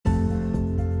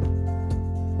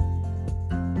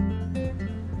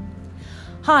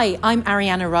Hi, I'm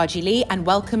Arianna Raji Lee and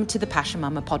welcome to the Passion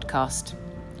Mama podcast.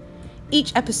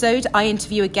 Each episode, I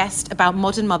interview a guest about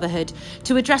modern motherhood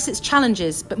to address its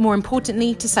challenges, but more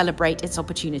importantly, to celebrate its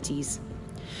opportunities.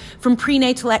 From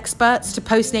prenatal experts to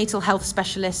postnatal health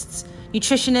specialists,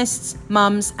 nutritionists,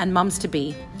 mums and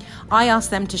mums-to-be, I ask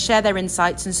them to share their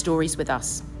insights and stories with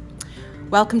us.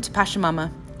 Welcome to Passion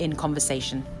Mama in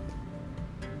Conversation.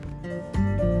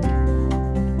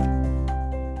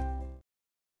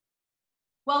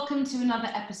 Welcome to another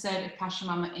episode of Passion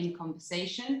Mama in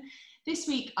Conversation. This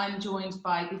week, I'm joined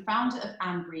by the founder of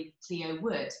Anbreathe, Cleo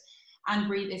Wood.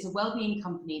 Anbreathe is a wellbeing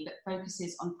company that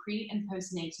focuses on pre- and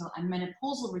postnatal and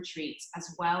menopausal retreats,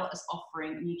 as well as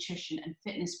offering nutrition and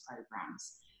fitness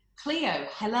programs. Cleo,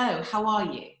 hello, how are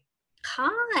you?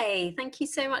 Hi, thank you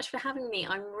so much for having me.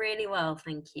 I'm really well,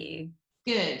 thank you.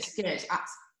 Good. It's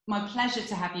my pleasure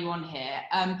to have you on here.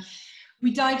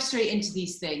 We dive straight into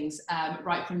these things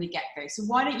right from the get-go. So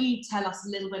why don't you tell us a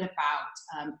little bit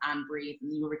about Anbreathe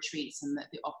and your retreats and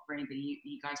the offering that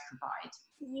you guys provide?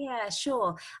 Yeah,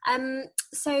 sure.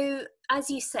 So as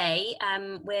you say,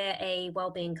 we're a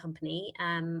wellbeing company.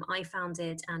 I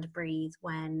founded Anbreathe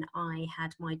when I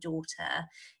had my daughter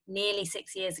nearly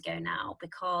 6 years ago now,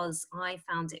 because I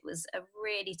found it was a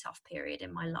really tough period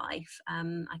in my life. I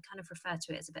kind of refer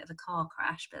to it as a bit of a car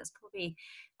crash, but it's probably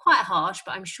quite harsh,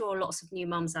 but I'm sure lots of new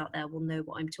mums out there will know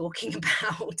what I'm talking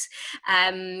about.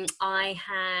 I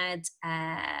had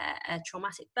a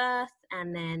traumatic birth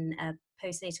and then a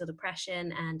postnatal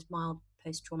depression and mild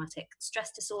post-traumatic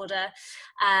stress disorder.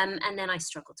 And then I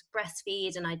struggled to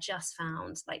breastfeed, and I just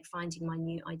found like finding my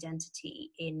new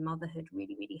identity in motherhood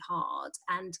really, really hard.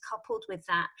 And coupled with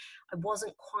that, I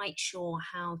wasn't quite sure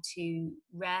how to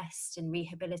rest and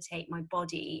rehabilitate my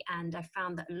body. And I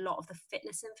found that a lot of the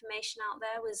fitness information out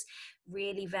there was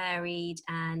really varied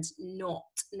and not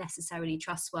necessarily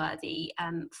trustworthy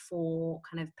for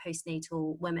kind of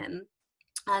postnatal women.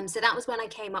 So that was when I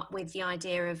came up with the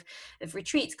idea of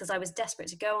retreats, because I was desperate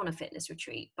to go on a fitness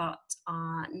retreat, but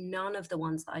none of the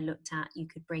ones that I looked at you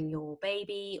could bring your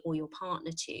baby or your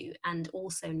partner to, and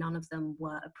also none of them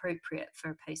were appropriate for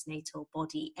a postnatal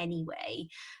body anyway,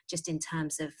 just in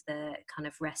terms of the kind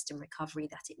of rest and recovery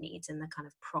that it needs and the kind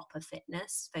of proper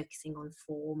fitness, focusing on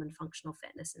form and functional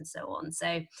fitness and so on.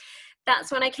 So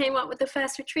that's when I came up with the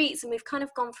first retreats, and we've kind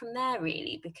of gone from there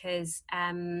really, because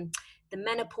the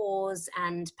menopause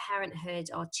and parenthood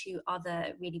are two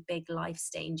other really big life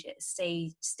stages,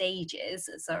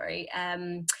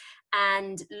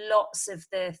 and lots of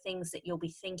the things that you'll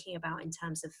be thinking about in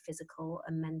terms of physical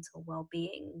and mental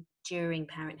well-being during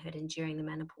parenthood and during the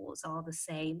menopause are the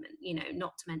same, you know,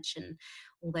 not to mention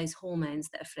all those hormones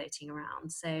that are floating around.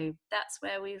 So that's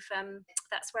where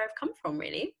I've come from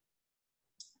really.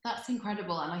 That's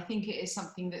incredible, and I think it is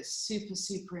something that's super,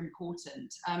 super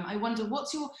important. I wonder,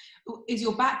 is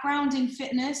your background in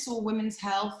fitness or women's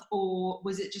health, or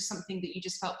was it just something that you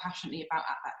just felt passionately about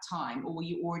at that time, or were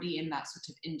you already in that sort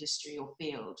of industry or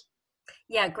field?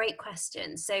 Yeah, great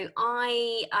question. So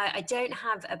I don't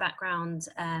have a background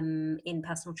in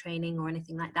personal training or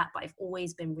anything like that, but I've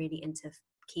always been really into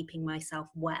keeping myself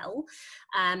well.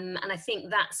 And I think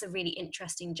that's a really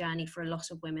interesting journey for a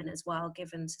lot of women as well,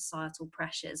 given societal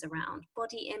pressures around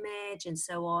body image and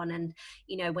so on. And,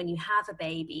 you know, when you have a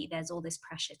baby, there's all this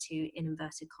pressure to, in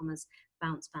inverted commas,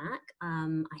 bounce back.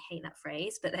 I hate that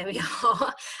phrase, but there we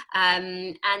are.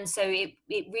 And so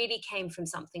it really came from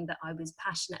something that I was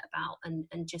passionate about and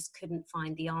just couldn't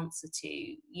find the answer to.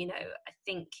 You know, I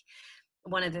think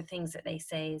one of the things that they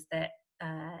say is that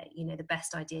you know, the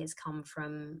best ideas come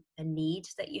from a need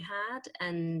that you had,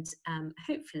 and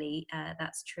hopefully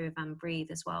that's true of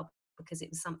Anbreathe as well, because it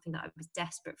was something that I was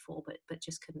desperate for but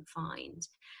just couldn't find.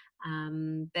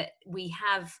 But we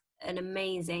have an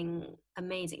amazing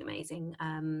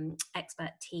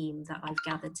expert team that I've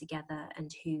gathered together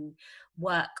and who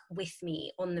work with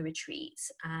me on the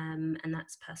retreats, and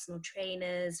that's personal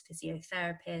trainers,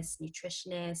 physiotherapists,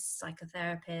 nutritionists,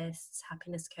 psychotherapists,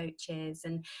 happiness coaches,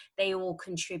 and they all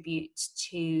contribute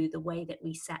to the way that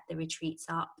we set the retreats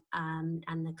up, and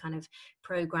the kind of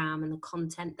program and the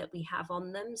content that we have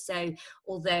on them. So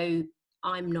although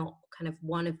I'm not kind of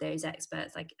one of those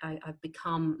experts, like I've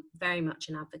become very much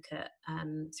an advocate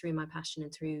through my passion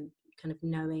and through kind of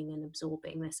knowing and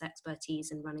absorbing this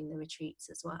expertise and running the retreats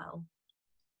as well.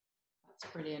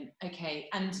 That's brilliant. Okay,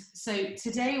 and so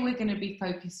today we're going to be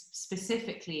focused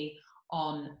specifically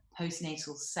on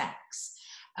postnatal sex,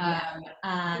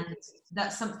 and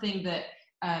that's something that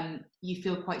you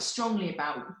feel quite strongly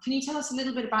about. Can you tell us a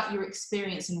little bit about your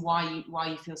experience and why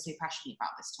you feel so passionate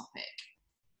about this topic?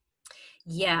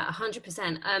 Yeah,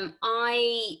 100%.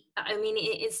 I mean,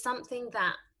 it is something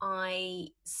that I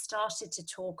started to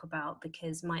talk about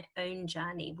because my own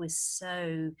journey was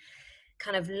so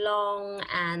kind of long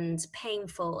and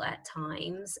painful at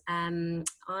times.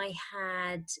 I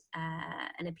had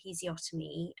an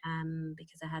episiotomy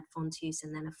because I had Fontus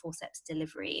and then a forceps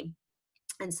delivery.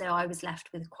 And so I was left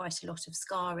with quite a lot of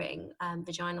scarring,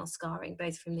 vaginal scarring,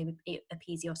 both from the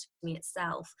episiotomy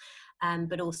itself,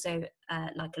 but also,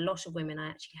 like a lot of women, I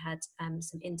actually had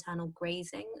some internal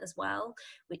grazing as well,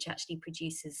 which actually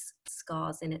produces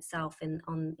scars in itself in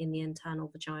the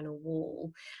internal vaginal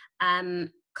wall.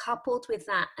 Coupled with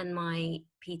that and my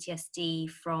PTSD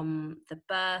from the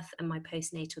birth and my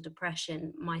postnatal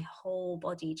depression, my whole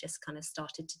body just kind of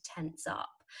started to tense up.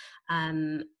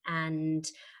 And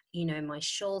you know, my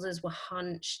shoulders were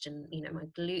hunched and, you know, my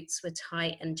glutes were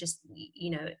tight and just, you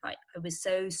know, I was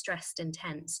so stressed and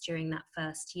tense during that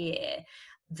first year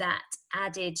that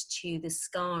added to the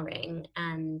scarring.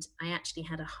 And I actually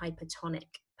had a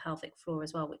hypertonic pelvic floor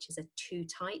as well, which is a too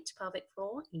tight pelvic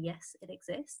floor. Yes, it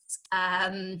exists.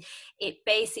 It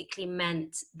basically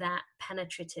meant that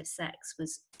penetrative sex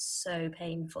was so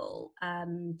painful.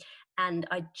 And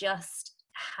I just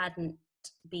hadn't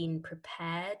been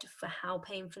prepared for how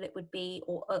painful it would be,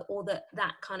 or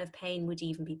that kind of pain would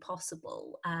even be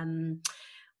possible.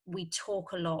 We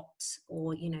talk a lot,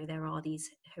 or, you know, there are these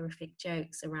horrific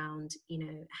jokes around, you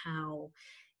know, how,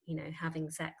 you know, having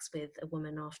sex with a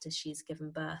woman after she's given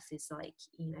birth is like,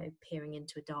 you know, peering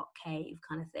into a dark cave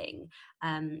kind of thing,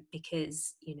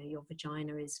 because, you know, your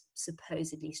vagina is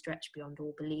supposedly stretched beyond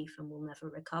all belief and will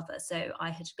never recover. So I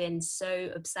had been so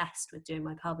obsessed with doing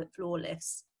my pelvic floor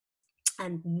lifts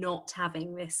and not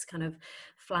having this kind of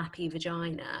flappy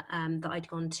vagina, that I'd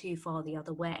gone too far the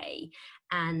other way.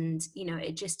 And, you know,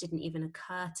 it just didn't even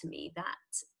occur to me that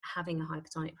having a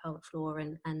hypertonic pelvic floor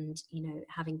and, you know,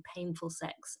 having painful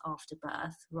sex after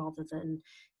birth rather than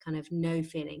kind of no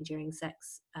feeling during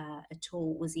sex at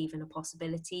all was even a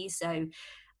possibility. So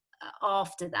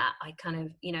after that, I kind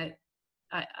of, you know,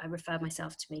 I referred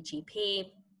myself to my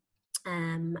GP,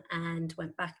 and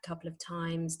went back a couple of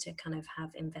times to kind of have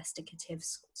investigative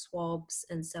swabs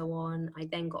and so on. I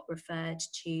then got referred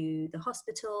to the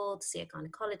hospital to see a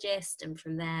gynecologist, and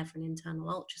from there for an internal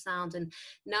ultrasound. And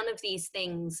none of these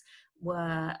things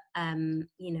were,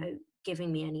 you know,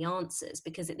 giving me any answers,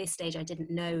 because at this stage I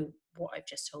didn't know what I've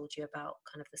just told you about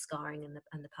kind of the scarring and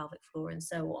the pelvic floor and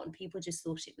so on. People just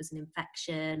thought it was an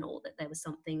infection or that there was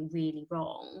something really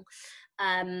wrong.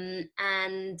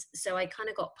 And so I kind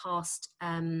of got passed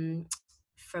from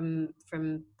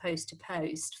post to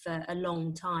post for a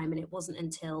long time, and it wasn't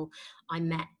until I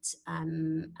met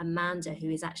Amanda,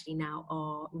 who is actually now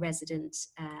our resident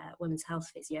women's health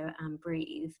physio and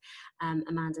Breathe,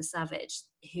 Amanda Savage,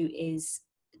 who is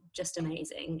just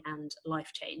amazing and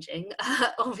life-changing.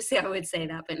 Obviously I would say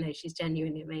that, but no, she's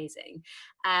genuinely amazing.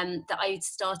 That I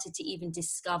started to even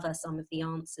discover some of the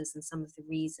answers and some of the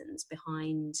reasons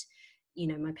behind, you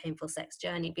know, my painful sex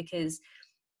journey, because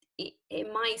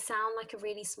it might sound like a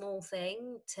really small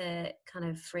thing to kind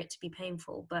of, for it to be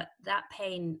painful, but that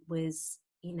pain was,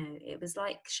 you know, it was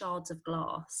like shards of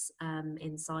glass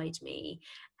inside me.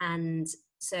 And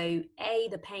so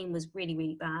the pain was really,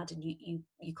 really bad, and you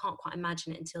can't quite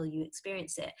imagine it until you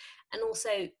experience it. And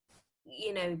also,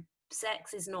 you know,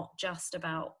 sex is not just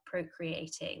about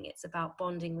procreating, it's about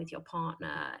bonding with your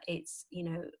partner. It's, you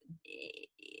know,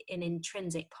 an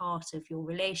intrinsic part of your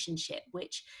relationship,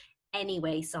 which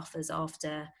anyway suffers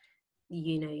after,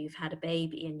 you know, you've had a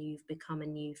baby and you've become a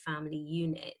new family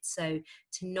unit. So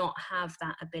to not have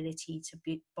that ability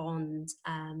to bond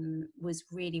was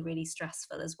really, really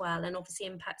stressful as well, and obviously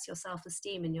impacts your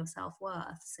self-esteem and your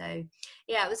self-worth. So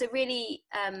yeah, it was a really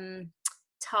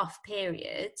tough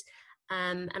period,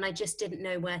 and I just didn't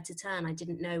know where to turn. I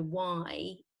didn't know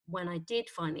why, when I did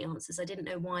find the answers, I didn't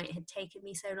know why it had taken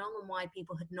me so long and why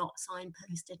people had not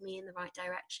signposted me in the right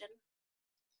direction.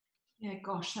 Yeah,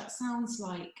 gosh, that sounds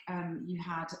like you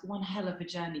had one hell of a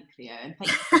journey, Cleo. And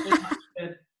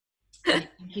thank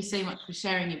you so much for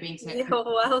sharing and being so. You're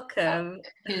welcome.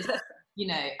 Because, you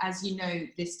know, as you know,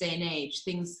 this day and age,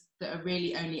 things that are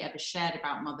really only ever shared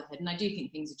about motherhood, and I do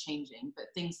think things are changing, but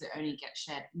things that only get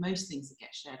shared, most things that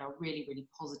get shared are really, really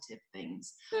positive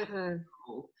things. Mm-hmm.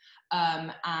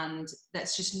 And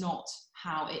that's just not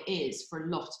how it is for a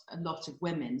lot of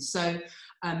women. So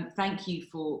thank you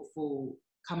for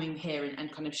coming here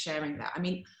and kind of sharing that. I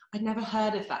mean, I'd never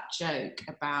heard of that joke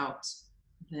about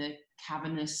the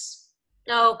cavernous.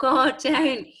 Oh God,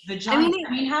 don't. Vagina.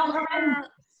 I mean, how horrendous.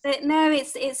 But no,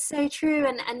 it's so true.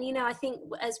 And, you know, I think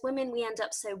as women, we end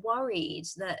up so worried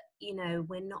that, you know,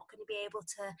 we're not going to be able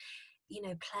to, you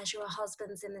know, pleasure our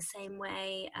husbands in the same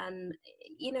way, and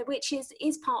you know, which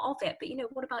is part of it, but you know,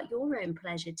 what about your own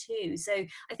pleasure too? So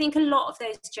I think a lot of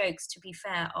those jokes, to be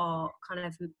fair, are kind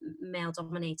of male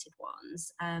dominated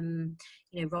ones.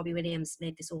 You know, Robbie Williams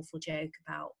made this awful joke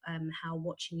about how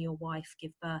watching your wife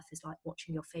give birth is like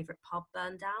watching your favorite pub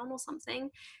burn down or something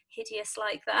hideous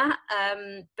like that.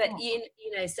 But you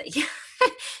know, so yeah.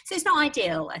 So it's not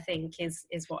ideal, I think, is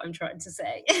what I'm trying to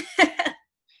say.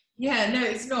 Yeah, no,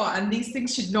 it's not, and these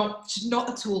things should not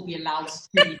at all be allowed to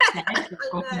be said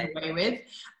or gotten away with.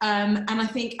 And I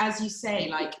think, as you say,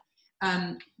 like,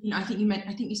 you know, I think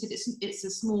you said it's a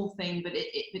small thing, but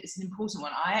it's an important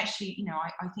one. I actually, you know,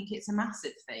 I think it's a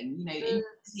massive thing. You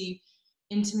know,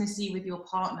 intimacy with your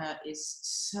partner is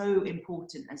so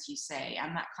important, as you say,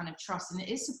 and that kind of trust, and it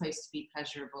is supposed to be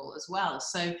pleasurable as well.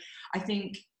 So I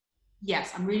think,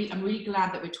 yes, I'm really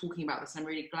glad that we're talking about this. I'm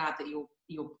really glad that you're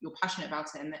passionate about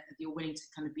it and that you're willing to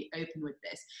kind of be open with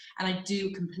this. And I do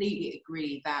completely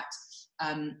agree that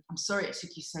I'm sorry it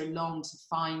took you so long to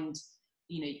find,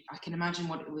 you know, I can imagine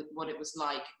what it was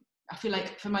like. I feel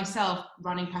like for myself,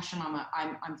 running Passion Mama,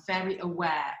 I'm very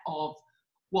aware of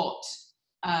what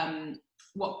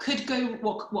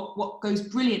goes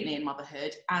brilliantly in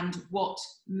motherhood and what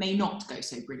may not go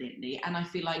so brilliantly. And I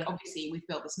feel like obviously we've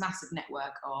built this massive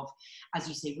network of, as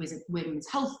you say, women's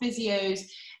health physios,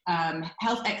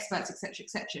 health experts,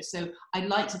 etc. So I'd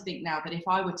like to think now that if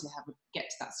I were to get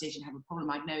to that stage and have a problem,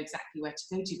 I'd know exactly where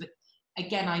to go to. But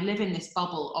again, I live in this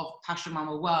bubble of Passion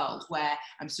Mama world where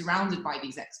I'm surrounded by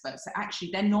these experts that actually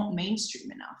they're not mainstream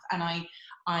enough. And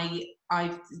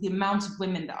I've the amount of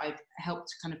women that I've helped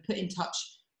kind of put in touch,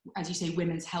 as you say,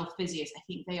 women's health physios, I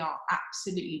think they are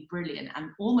absolutely brilliant and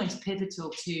almost pivotal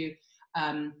to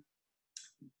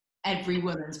every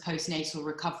woman's postnatal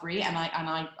recovery. And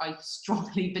I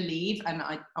strongly believe, and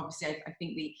I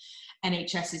think the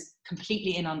NHS is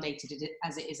completely inundated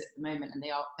as it is at the moment, and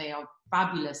they are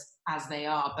fabulous as they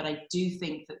are. But I do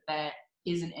think that there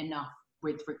isn't enough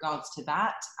with regards to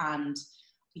that. And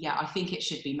yeah, I think it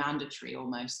should be mandatory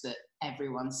almost that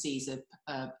everyone sees a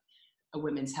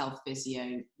women's health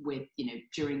physio with, you know,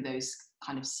 during those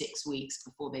kind of 6 weeks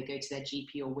before they go to their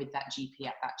GP, or with that GP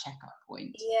at that checkup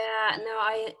point. Yeah, no,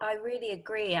 I really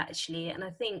agree actually. And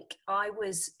I think I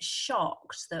was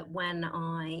shocked that when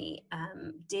I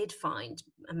did find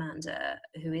Amanda,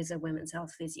 who is a women's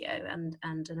health physio and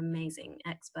an amazing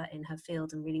expert in her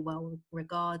field and really well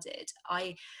regarded,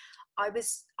 I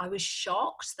was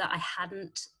shocked that I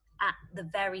hadn't, at the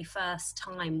very first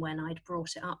time when I'd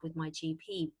brought it up with my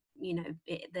GP, you know,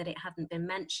 that it hadn't been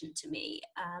mentioned to me.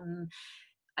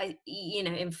 You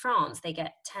know, in France, they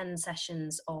get 10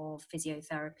 sessions of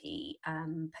physiotherapy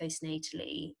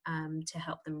postnatally to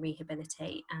help them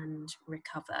rehabilitate and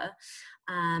recover.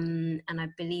 And I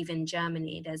believe in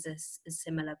Germany, there's a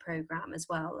similar program as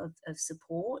well of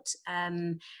support.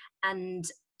 And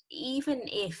even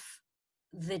if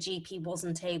the GP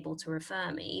wasn't able to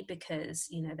refer me, because,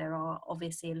 you know, there are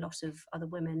obviously a lot of other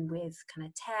women with kind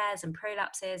of tears and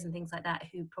prolapses and things like that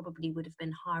who probably would have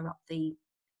been higher up the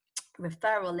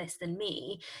referral list than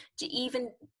me, to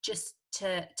even just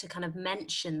to kind of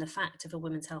mention the fact of a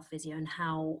women's health physio and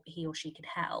how he or she could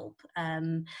help,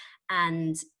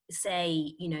 and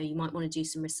say, you know, you might want to do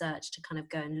some research to kind of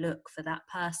go and look for that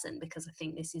person, because I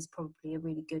think this is probably a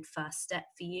really good first step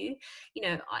for you. You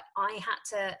know, I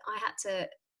had to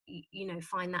you know,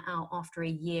 find that out after a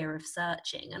year of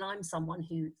searching, and I'm someone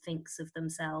who thinks of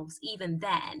themselves, even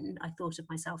then I thought of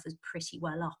myself as pretty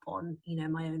well up on, you know,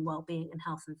 my own well-being and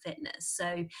health and fitness.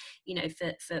 So, you know,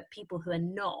 for people who are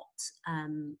not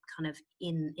kind of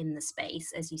in the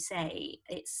space, as you say,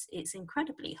 it's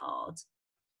incredibly hard.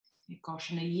 Gosh,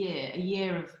 and a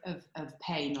year of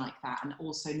pain like that, and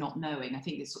also not knowing. I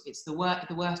think it's the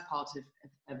worst part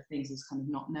of things is kind of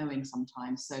not knowing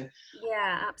sometimes. So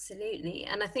yeah, absolutely.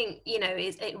 And I think, you know,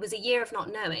 it was a year of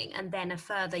not knowing, and then a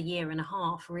further year and a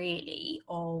half really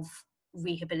of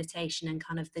rehabilitation and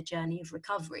kind of the journey of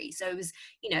recovery. So it was,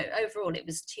 you know, overall it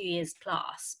was 2 years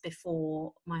plus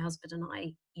before my husband and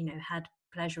I, you know, had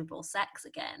pleasurable sex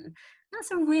again.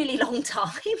 That's a really long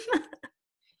time.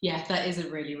 Yeah, that is a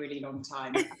really, really long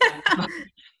time.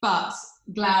 But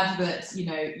glad that, you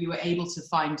know, you were able to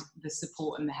find the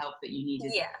support and the help that you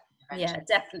needed. Yeah,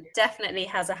 definitely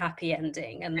has a happy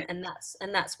ending, and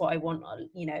that's what I want,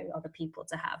 you know, other people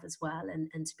to have as well,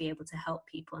 and to be able to help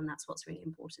people, and that's what's really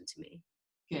important to me.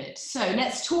 Good. So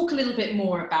let's talk a little bit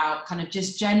more about kind of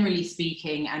just generally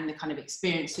speaking, and the kind of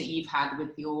experience that you've had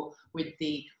with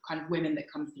the kind of women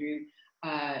that come through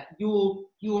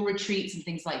your retreats and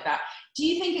things like that. Do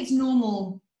you think it's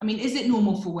normal I mean, is it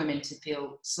normal for women to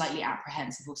feel slightly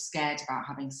apprehensive or scared about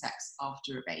having sex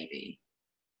after a baby?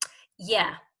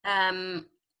 Yeah.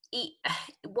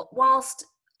 Whilst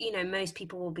most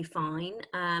people will be fine,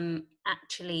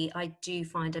 actually I do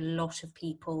find a lot of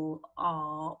people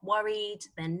are worried,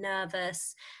 they're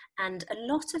nervous, and a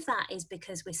lot of that is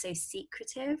because we're so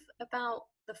secretive about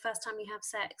the first time you have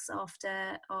sex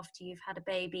after you've had a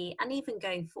baby, and even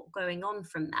going on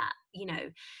from that.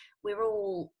 We're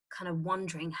all kind of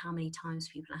wondering how many times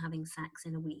people are having sex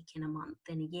in a week, in a month,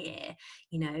 in a year.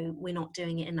 We're not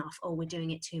doing it enough. Oh, we're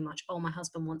doing it too much. Oh, my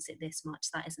husband wants it this much.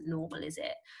 That isn't normal, is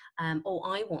it? Or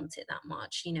I want it that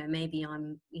much. Maybe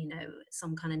I'm,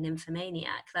 some kind of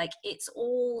nymphomaniac. Like, it's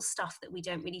all stuff that we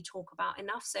don't really talk about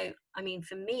enough. So, I mean,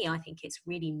 for me, I think it's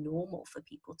really normal for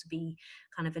people to be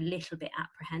kind of a little bit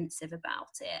apprehensive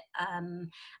about it.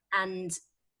 And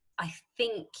I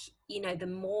think, the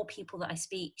more people that I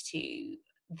speak to,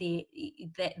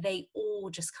 they all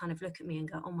just kind of look at me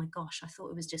and go, oh my gosh, I thought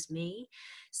it was just me.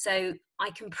 So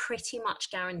I can pretty much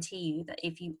guarantee you that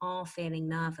if you are feeling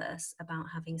nervous about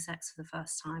having sex for the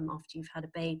first time after you've had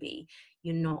a baby,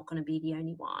 you're not going to be the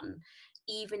only one.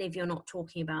 Even if you're not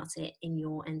talking about it in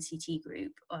your NCT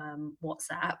group,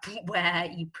 WhatsApp, where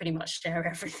you pretty much share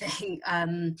everything,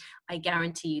 I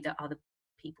guarantee you that other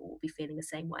people will be feeling the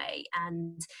same way.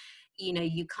 And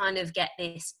you kind of get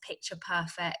this picture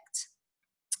perfect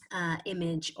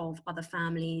image of other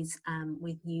families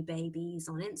with new babies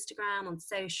on Instagram, on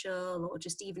social, or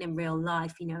just even in real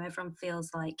life. Everyone feels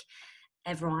like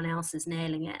everyone else is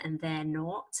nailing it and they're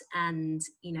not, and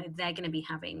they're going to be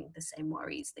having the same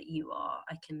worries that you are.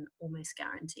 I can almost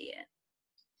guarantee it.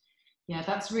 Yeah,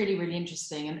 that's really, really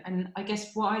interesting. And I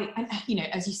guess why,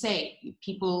 as you say,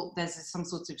 there's some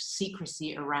sort of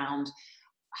secrecy around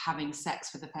having sex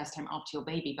for the first time after your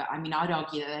baby. But I mean, I'd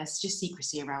argue that there's just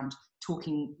secrecy around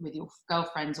talking with your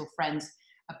girlfriends or friends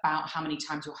about how many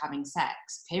times you're having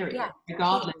sex, period,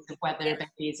 regardless of whether a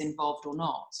baby is involved or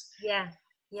not.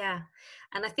 Yeah.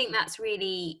 And I think that's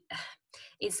really,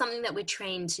 it's something that we're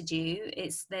trained to do.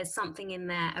 There's something in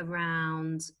there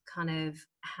around kind of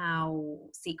how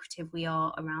secretive we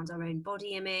are around our own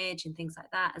body image and things like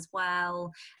that as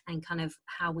well, and kind of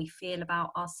how we feel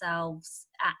about ourselves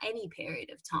at any period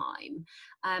of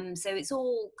time. So it's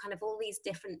all kind of all these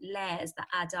different layers that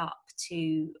add up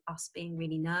to us being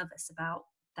really nervous about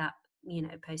that,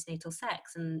 postnatal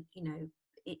sex. And,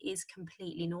 it is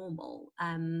completely normal.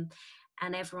 And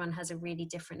everyone has a really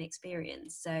different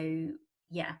experience. So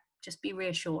yeah, just be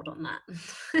reassured on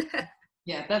that.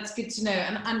 Yeah, that's good to know.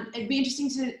 And it'd be interesting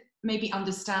to maybe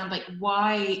understand, like,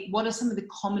 what are some of the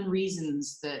common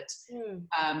reasons that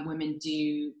women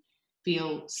do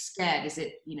feel scared? Is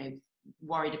it,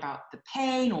 worried about the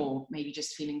pain, or maybe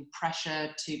just feeling pressure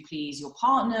to please your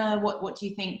partner? What do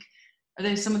you think? Are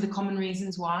those some of the common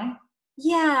reasons why?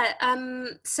 Yeah,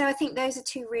 so I think those are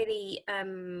two really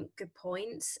good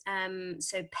points.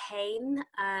 So pain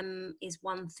is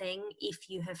one thing. If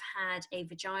you have had a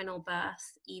vaginal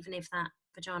birth, even if that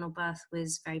vaginal birth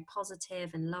was very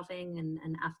positive and loving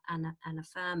and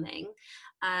affirming,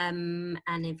 and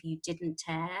if you didn't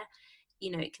tear,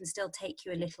 it can still take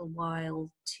you a little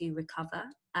while to recover.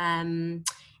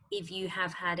 If you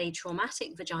have had a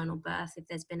traumatic vaginal birth, if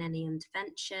there's been any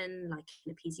intervention like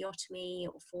an episiotomy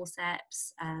or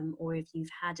forceps, or if you've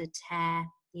had a tear,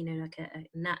 like a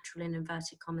natural in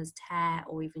inverted commas tear,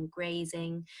 or even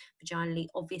grazing vaginally,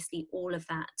 obviously all of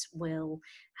that will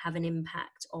have an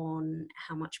impact on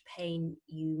how much pain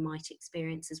you might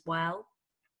experience as well.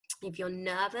 If you're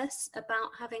nervous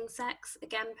about having sex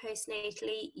again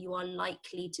postnatally, you are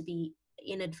likely to be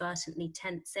inadvertently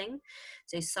tensing.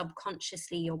 So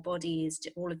subconsciously your body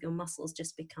all of your muscles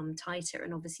just become tighter,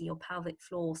 and obviously your pelvic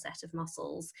floor set of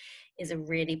muscles is a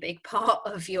really big part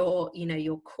of your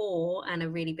core, and a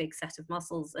really big set of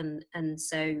muscles, and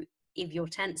so if you're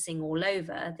tensing all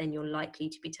over, then you're likely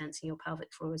to be tensing your pelvic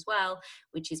floor as well,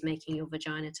 which is making your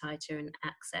vagina tighter, and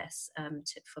access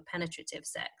for penetrative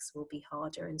sex will be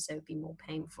harder, and so be more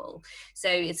painful. So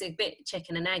it's a bit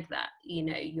chicken and egg that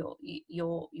you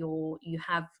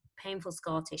have painful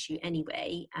scar tissue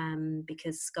anyway,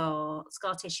 because scar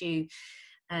tissue.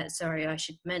 Sorry, I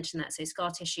should mention that. So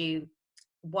scar tissue,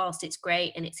 whilst it's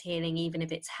great and it's healing, even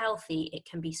if it's healthy, it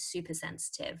can be super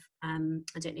sensitive. I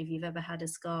don't know if you've ever had a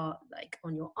scar like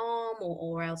on your arm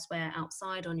or elsewhere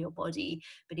outside on your body,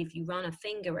 but if you run a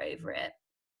finger over it,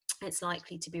 it's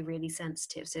likely to be really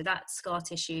sensitive. So that scar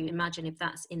tissue, imagine if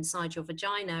that's inside your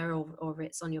vagina or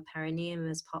it's on your perineum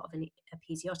as part of an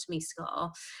episiotomy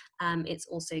scar, it's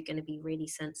also going to be really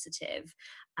sensitive.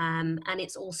 And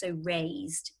it's also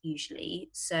raised usually.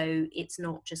 So it's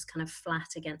not just kind of flat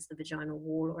against the vaginal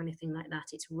wall or anything like that.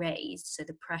 It's raised. So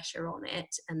the pressure on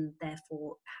it and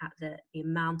therefore the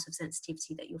amount of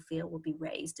sensitivity that you'll feel will be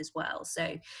raised as well.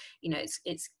 So, you know,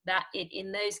 it's that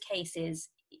in those cases,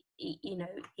 you know,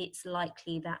 it's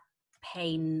likely that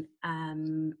pain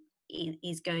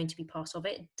is going to be part of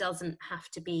it. It doesn't have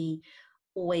to be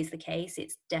always the case.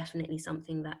 It's definitely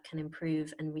something that can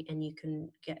improve and you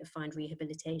can find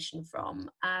rehabilitation from.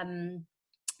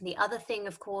 The other thing,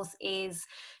 of course, is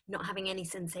not having any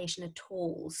sensation at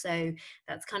all. So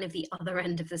that's kind of the other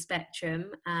end of the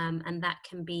spectrum, and that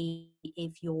can be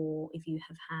if you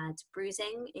have had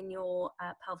bruising in your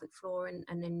pelvic floor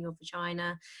and in your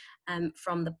vagina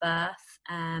from the birth,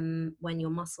 when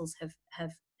your muscles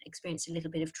have experienced a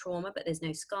little bit of trauma, but there's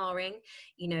no scarring.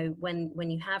 You know, when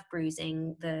you have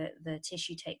bruising, the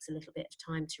tissue takes a little bit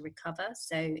of time to recover.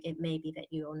 So it may be that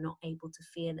you're not able to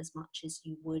feel as much as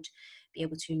you would be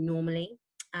able to normally.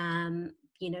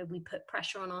 You know, we put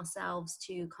pressure on ourselves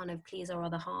to kind of please our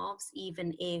other halves,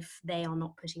 even if they are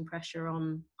not putting pressure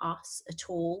on us at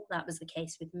all. That was the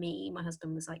case with me. My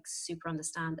husband was like super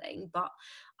understanding, but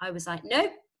I was like,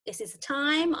 nope, this is the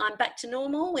time, I'm back to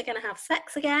normal, we're going to have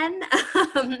sex again.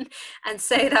 And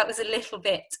so that was a little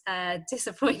bit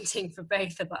disappointing for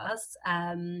both of us,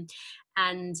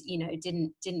 and you know,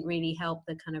 didn't really help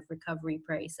the kind of recovery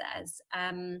process.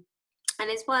 And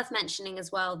it's worth mentioning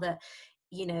as well that,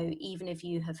 you know, even if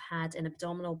you have had an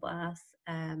abdominal birth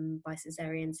by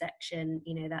cesarean section,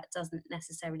 you know, that doesn't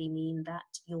necessarily mean that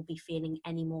you'll be feeling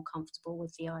any more comfortable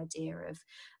with the idea of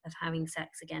having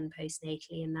sex again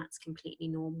postnatally, and that's completely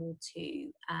normal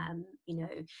too. You know,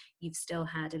 you've still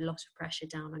had a lot of pressure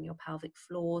down on your pelvic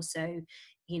floor, so,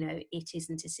 you know, it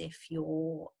isn't as if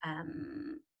you're,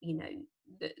 you know,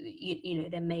 you know,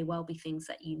 there may well be things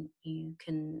that you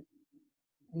can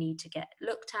need to get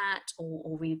looked at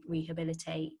or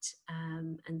rehabilitate,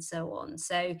 and so on.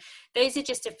 So those are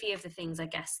just a few of the things, I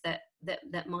guess,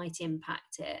 that might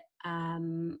impact it.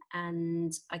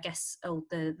 And I guess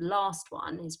the last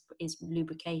one is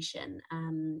lubrication,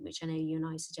 which I know you and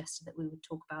I suggested that we would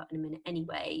talk about in a minute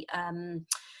anyway.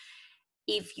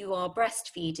 If you are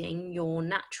breastfeeding, your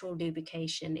natural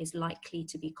lubrication is likely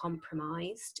to be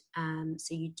compromised,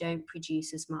 so you don't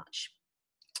produce as much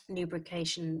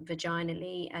lubrication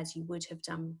vaginally as you would have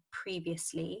done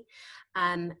previously.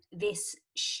 This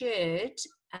should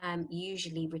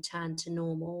usually return to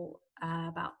normal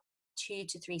about 2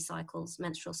 to 3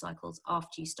 menstrual cycles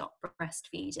after you stop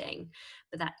breastfeeding,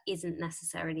 but that isn't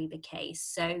necessarily the case.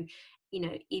 So, you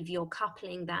know, if you're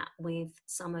coupling that with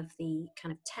some of the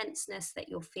kind of tenseness that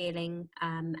you're feeling,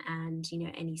 and, you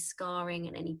know, any scarring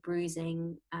and any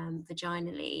bruising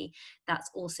vaginally, that's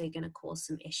also going to cause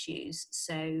some issues.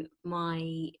 So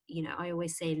you know, I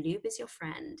always say lube is your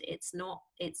friend. It's not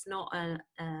a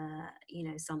you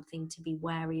know, something to be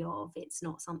wary of. It's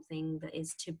not something that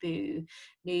is taboo.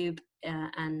 Lube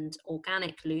and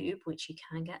organic lube, which you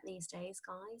can get these days,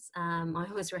 guys. I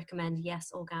always recommend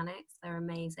Yes Organics. They're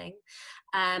amazing.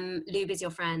 Lube is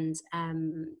your friend,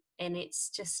 and it's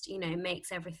just, you know,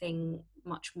 makes everything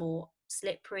much more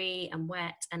slippery and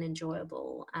wet and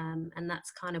enjoyable, and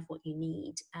that's kind of what you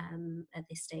need at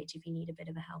this stage if you need a bit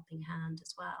of a helping hand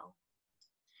as well.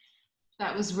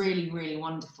 That was really, really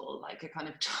wonderful, like a kind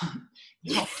of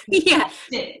yeah,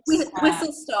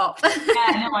 whistle stop.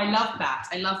 Yeah, no, I love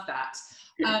that.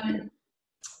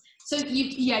 So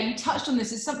you touched on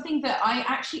this. It's something that I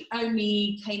actually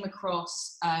only came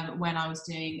across when I was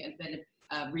doing a bit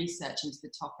of research into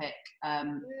the topic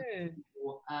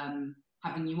before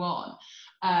having you on,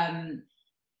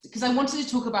 because I wanted to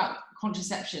talk about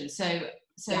contraception. So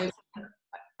yeah.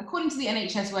 According to the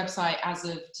NHS website, as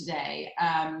of today,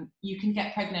 you can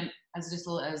get pregnant as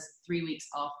little as 3 weeks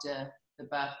after the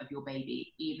birth of your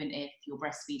baby, even if you're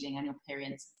breastfeeding and your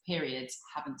periods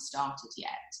haven't started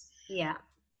yet. Yeah.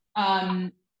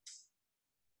 And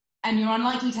you're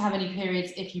unlikely to have any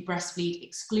periods if you breastfeed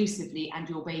exclusively and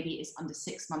your baby is under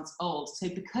 6 months old. So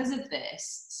because of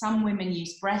this, some women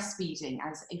use breastfeeding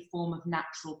as a form of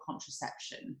natural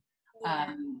contraception.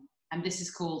 Yeah. And this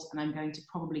is called, and I'm going to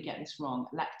probably get this wrong,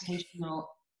 lactational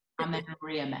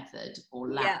amenorrhea method,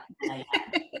 or LAM. Yeah.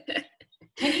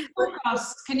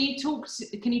 Can you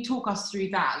talk us through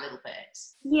that a little bit?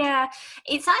 Yeah,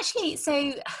 it's actually,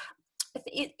 so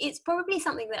it's probably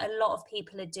something that a lot of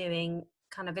people are doing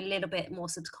kind of a little bit more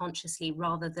subconsciously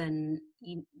rather than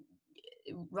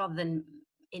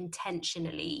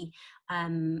intentionally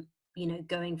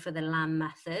going for the LAM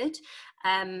method,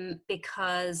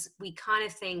 because we kind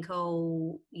of think,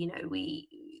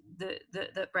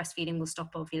 that breastfeeding will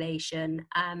stop ovulation,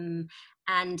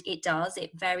 and it does.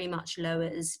 It very much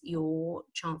lowers your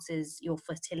chances, your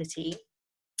fertility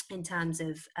in terms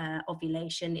of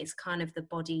ovulation. Is kind of the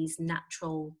body's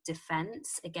natural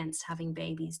defense against having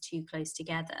babies too close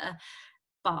together,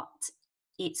 but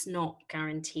it's not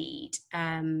guaranteed.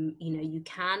 You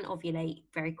can ovulate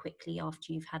very quickly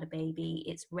after you've had a baby.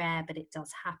 It's rare, but it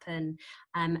does happen.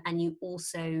 And you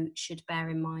also should bear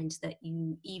in mind that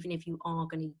even if you are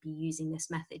going to be using this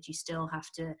method, you still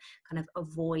have to kind of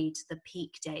avoid the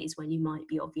peak days when you might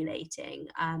be ovulating.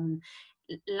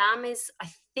 LAM is, I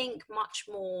think, much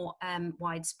more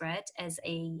widespread as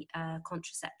a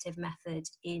contraceptive method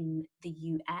in the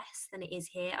US than it is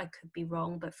here. I could be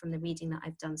wrong, but from the reading that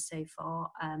I've done so far,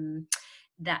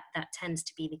 that tends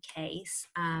to be the case.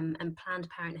 And Planned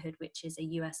Parenthood, which is a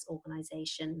US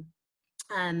organization,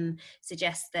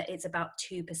 suggests that it's about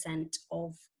 2%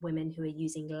 of women who are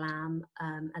using LAM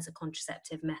as a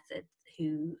contraceptive method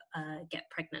who get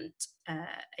pregnant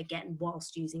again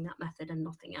whilst using that method and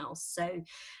nothing else. So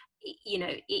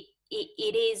it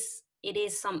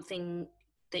is something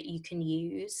that you can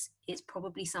use. It's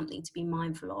probably something to be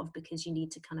mindful of, because you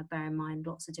need to kind of bear in mind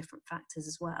lots of different factors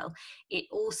as well. It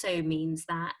also means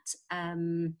that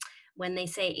when they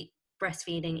say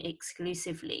breastfeeding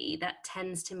exclusively, that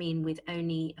tends to mean with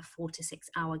only a 4 to 6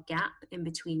 hour gap in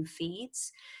between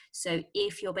feeds. So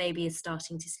if your baby is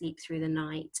starting to sleep through the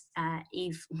night,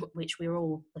 which we're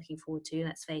all looking forward to,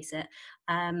 let's face it,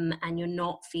 and you're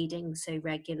not feeding so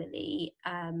regularly,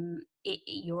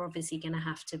 you're obviously going to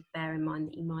have to bear in mind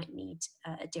that you might need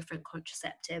a different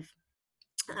contraceptive,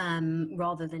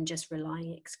 rather than just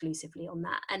relying exclusively on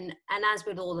that. And as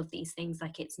with all of these things,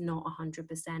 like, it's not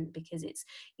 100%, because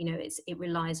it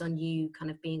relies on you kind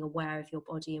of being aware of your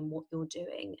body and what you're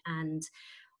doing. And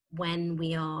when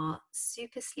we are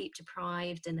super sleep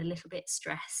deprived and a little bit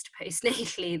stressed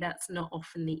postnatally, that's not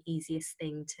often the easiest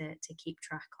thing to keep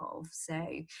track of.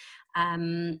 So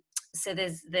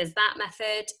there's that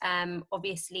method.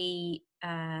 Obviously,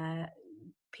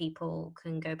 people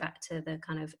can go back to the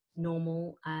kind of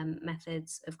normal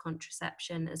methods of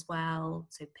contraception as well.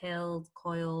 So pill,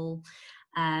 coil,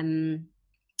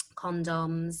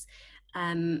 condoms,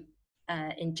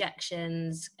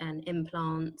 injections and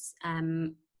implants.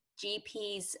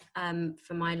 GPs,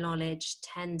 from my knowledge,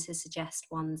 tend to suggest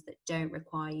ones that don't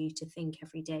require you to think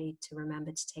every day to remember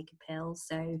to take a pill.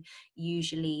 So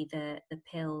usually the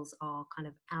pills are kind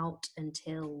of out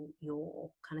until you're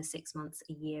kind of 6 months,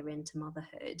 a year into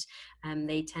motherhood.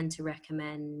 They tend to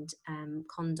recommend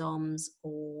condoms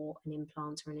or an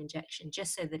implant or an injection,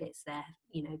 just so that it's there,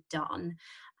 done,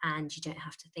 and you don't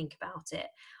have to think about it.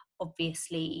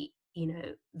 Obviously,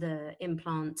 the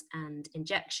implant and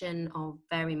injection are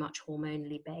very much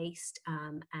hormonally based,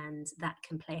 and that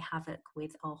can play havoc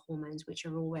with our hormones, which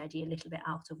are already a little bit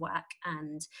out of whack.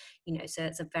 And so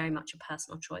it's a very much a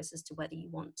personal choice as to whether you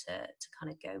want to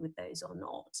kind of go with those or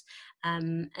not.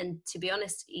 And to be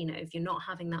honest, if you're not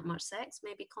having that much sex,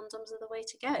 maybe condoms are the way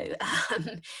to go.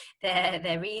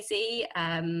 They're easy.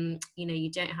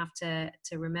 You don't have to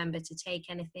remember to take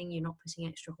anything. You're not putting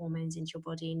extra hormones into your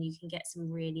body, and you can get some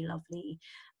really lovely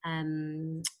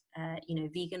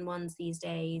vegan ones these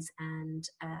days, and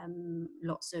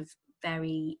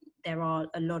there are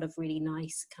a lot of really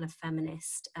nice kind of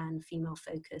feminist and female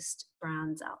focused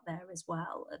brands out there as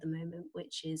well at the moment,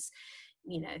 which is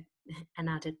an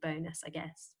added bonus, I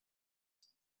guess.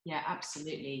 Yeah,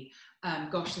 absolutely.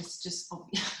 Gosh, there's just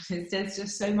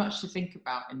so much to think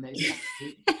about in those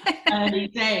early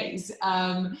days.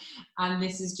 And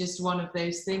this is just one of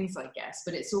those things, I guess.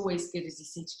 But it's always good, as you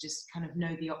say, to just kind of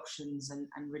know the options and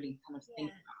really kind of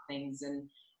think about things and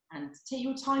take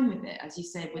your time with it. As you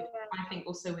say, I think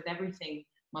also with everything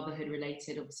motherhood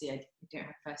related, obviously I don't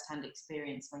have first-hand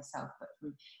experience myself, but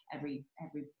from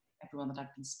everyone that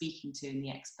I've been speaking to and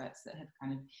the experts that have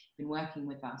kind of been working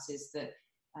with us, is that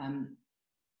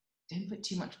don't put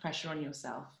too much pressure on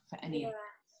yourself for any of it.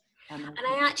 And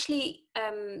I actually,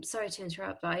 sorry to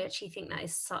interrupt, but I actually think that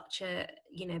is such a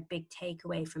big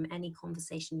takeaway from any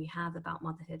conversation you have about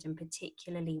motherhood, and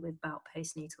particularly about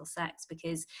postnatal sex,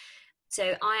 because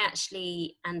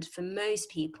and for most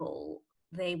people,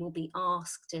 they will be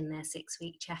asked in their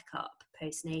 6-week checkup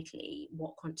postnatally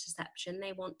what contraception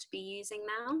they want to be using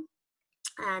now.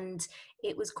 And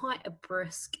it was quite a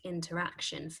brusque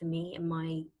interaction for me and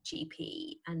my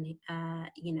GP. And,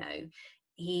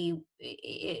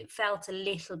 it felt a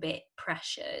little bit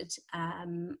pressured,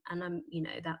 and I'm,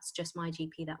 that's just my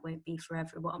GP, that won't be for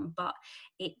everyone, but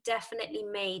it definitely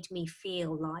made me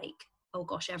feel like, oh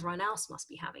gosh, everyone else must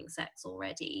be having sex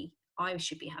already, I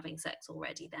should be having sex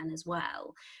already then as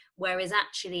well. Whereas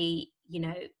actually,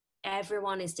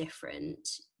 everyone is different.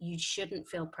 You shouldn't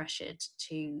feel pressured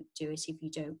to do it if you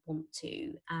don't want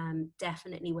to.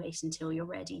 Definitely wait until you're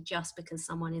ready. Just because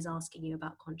someone is asking you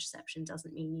about contraception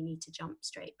doesn't mean you need to jump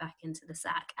straight back into the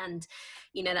sack. And,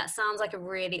 that sounds like a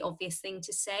really obvious thing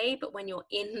to say, but when you're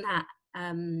in that,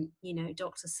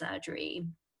 doctor's surgery,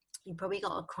 you've probably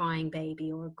got a crying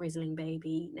baby or a grizzling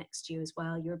baby next to you as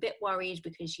well. You're a bit worried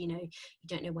because, you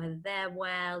don't know whether they're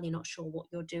well, you're not sure what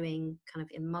you're doing kind of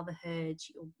in motherhood.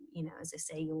 You're, as I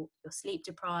say, you're sleep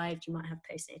deprived, you might have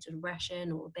postnatal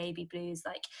depression or baby blues.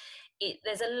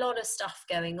 There's a lot of stuff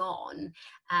going on.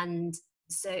 And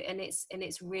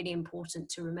it's really important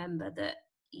to remember that,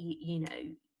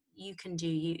 you can do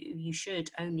you should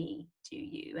only do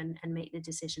you and make the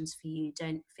decisions for you.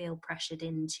 Don't feel pressured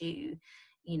into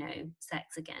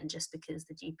sex again just because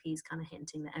the GP is kind of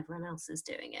hinting that everyone else is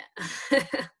doing it.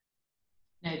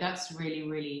 No, that's really,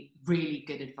 really, really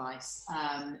good advice.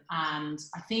 And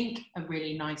I think a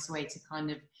really nice way to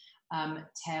kind of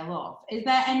tail off. Is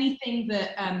there anything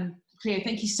that, Cleo,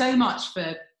 thank you so much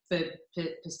for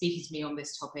speaking to me on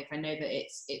this topic. I know that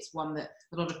it's one that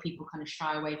a lot of people kind of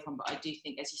shy away from, but I do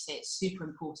think, as you say, it's super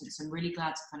important. So I'm really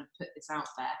glad to kind of put this out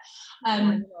there.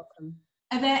 You're welcome.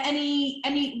 Are there any,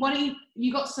 why don't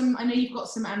you got some, I know you've got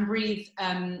some And Breathe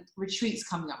retreats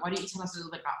coming up. Why don't you tell us a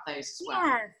little bit about those as well?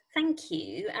 Yeah, thank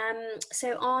you.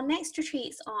 So our next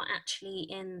retreats are actually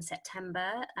in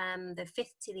September. The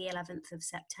 5th to the 11th of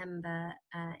September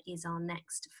is our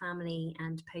next family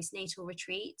and postnatal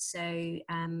retreat. So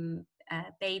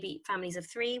families of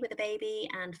 3 with a baby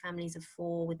and families of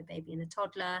 4 with a baby and a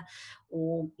toddler,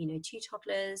 or 2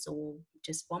 toddlers, or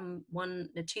just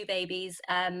the 2 babies.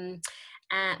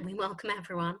 We welcome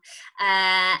everyone,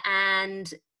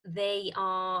 and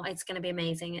it's going to be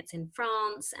amazing. It's in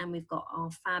France, and we've got our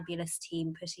fabulous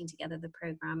team putting together the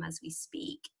program as we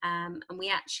speak, and we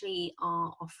actually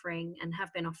are offering, and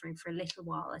have been offering for a little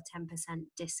while, a 10%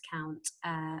 discount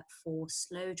for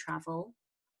slow travel,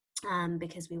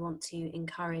 because we want to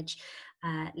encourage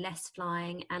less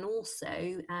flying, and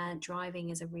also driving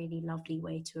is a really lovely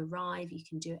way to arrive. You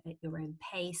can do it at your own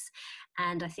pace,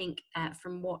 and I think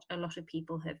from what a lot of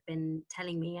people have been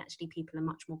telling me, actually people are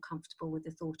much more comfortable with the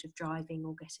thought of driving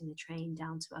or getting the train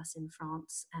down to us in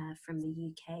France from the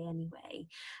UK anyway.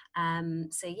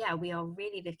 So yeah, we are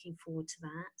really looking forward to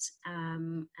that,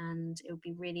 and it would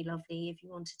be really lovely if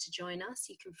you wanted to join us.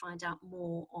 You can find out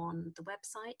more on the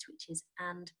website, which is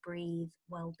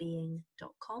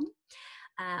andbreathewellbeing.com.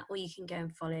 Or you can go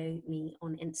and follow me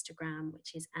on Instagram,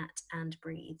 which is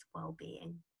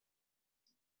 @andbreathewellbeing.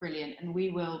 Brilliant, and we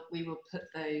will put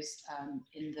those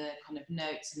in the kind of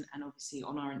notes and obviously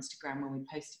on our Instagram when we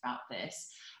post about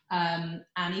this. And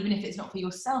even if it's not for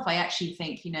yourself, I actually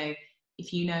think,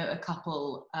 if you know a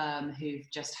couple who've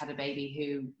just had a baby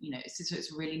who, it's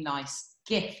a really nice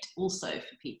gift also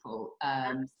for people.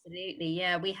 Absolutely,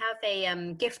 yeah. We have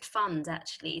a gift fund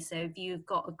actually. So if you've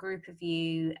got a group of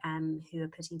you who are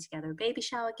putting together a baby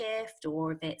shower gift,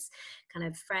 or if it's kind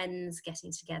of friends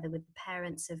getting together with the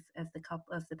parents of the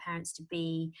couple, of the parents to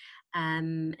be,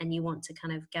 and you want to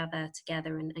kind of gather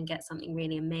together and get something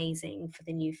really amazing for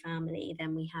the new family,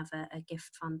 then we have a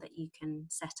gift fund that you can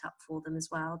set up for them as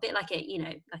well. A bit like a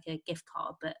gift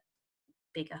card, but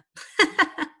bigger.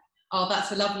 Oh,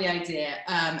 that's a lovely idea,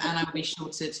 and I'll be sure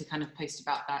to kind of post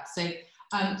about that. So,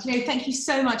 Cleo, thank you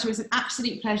so much. It was an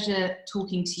absolute pleasure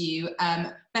talking to you.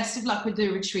 Best of luck with the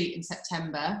retreat in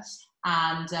September,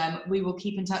 and we will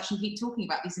keep in touch and keep talking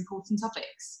about these important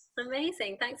topics.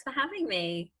 Amazing. Thanks for having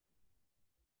me.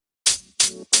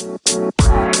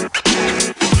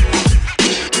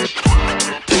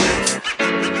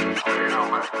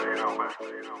 You know, man.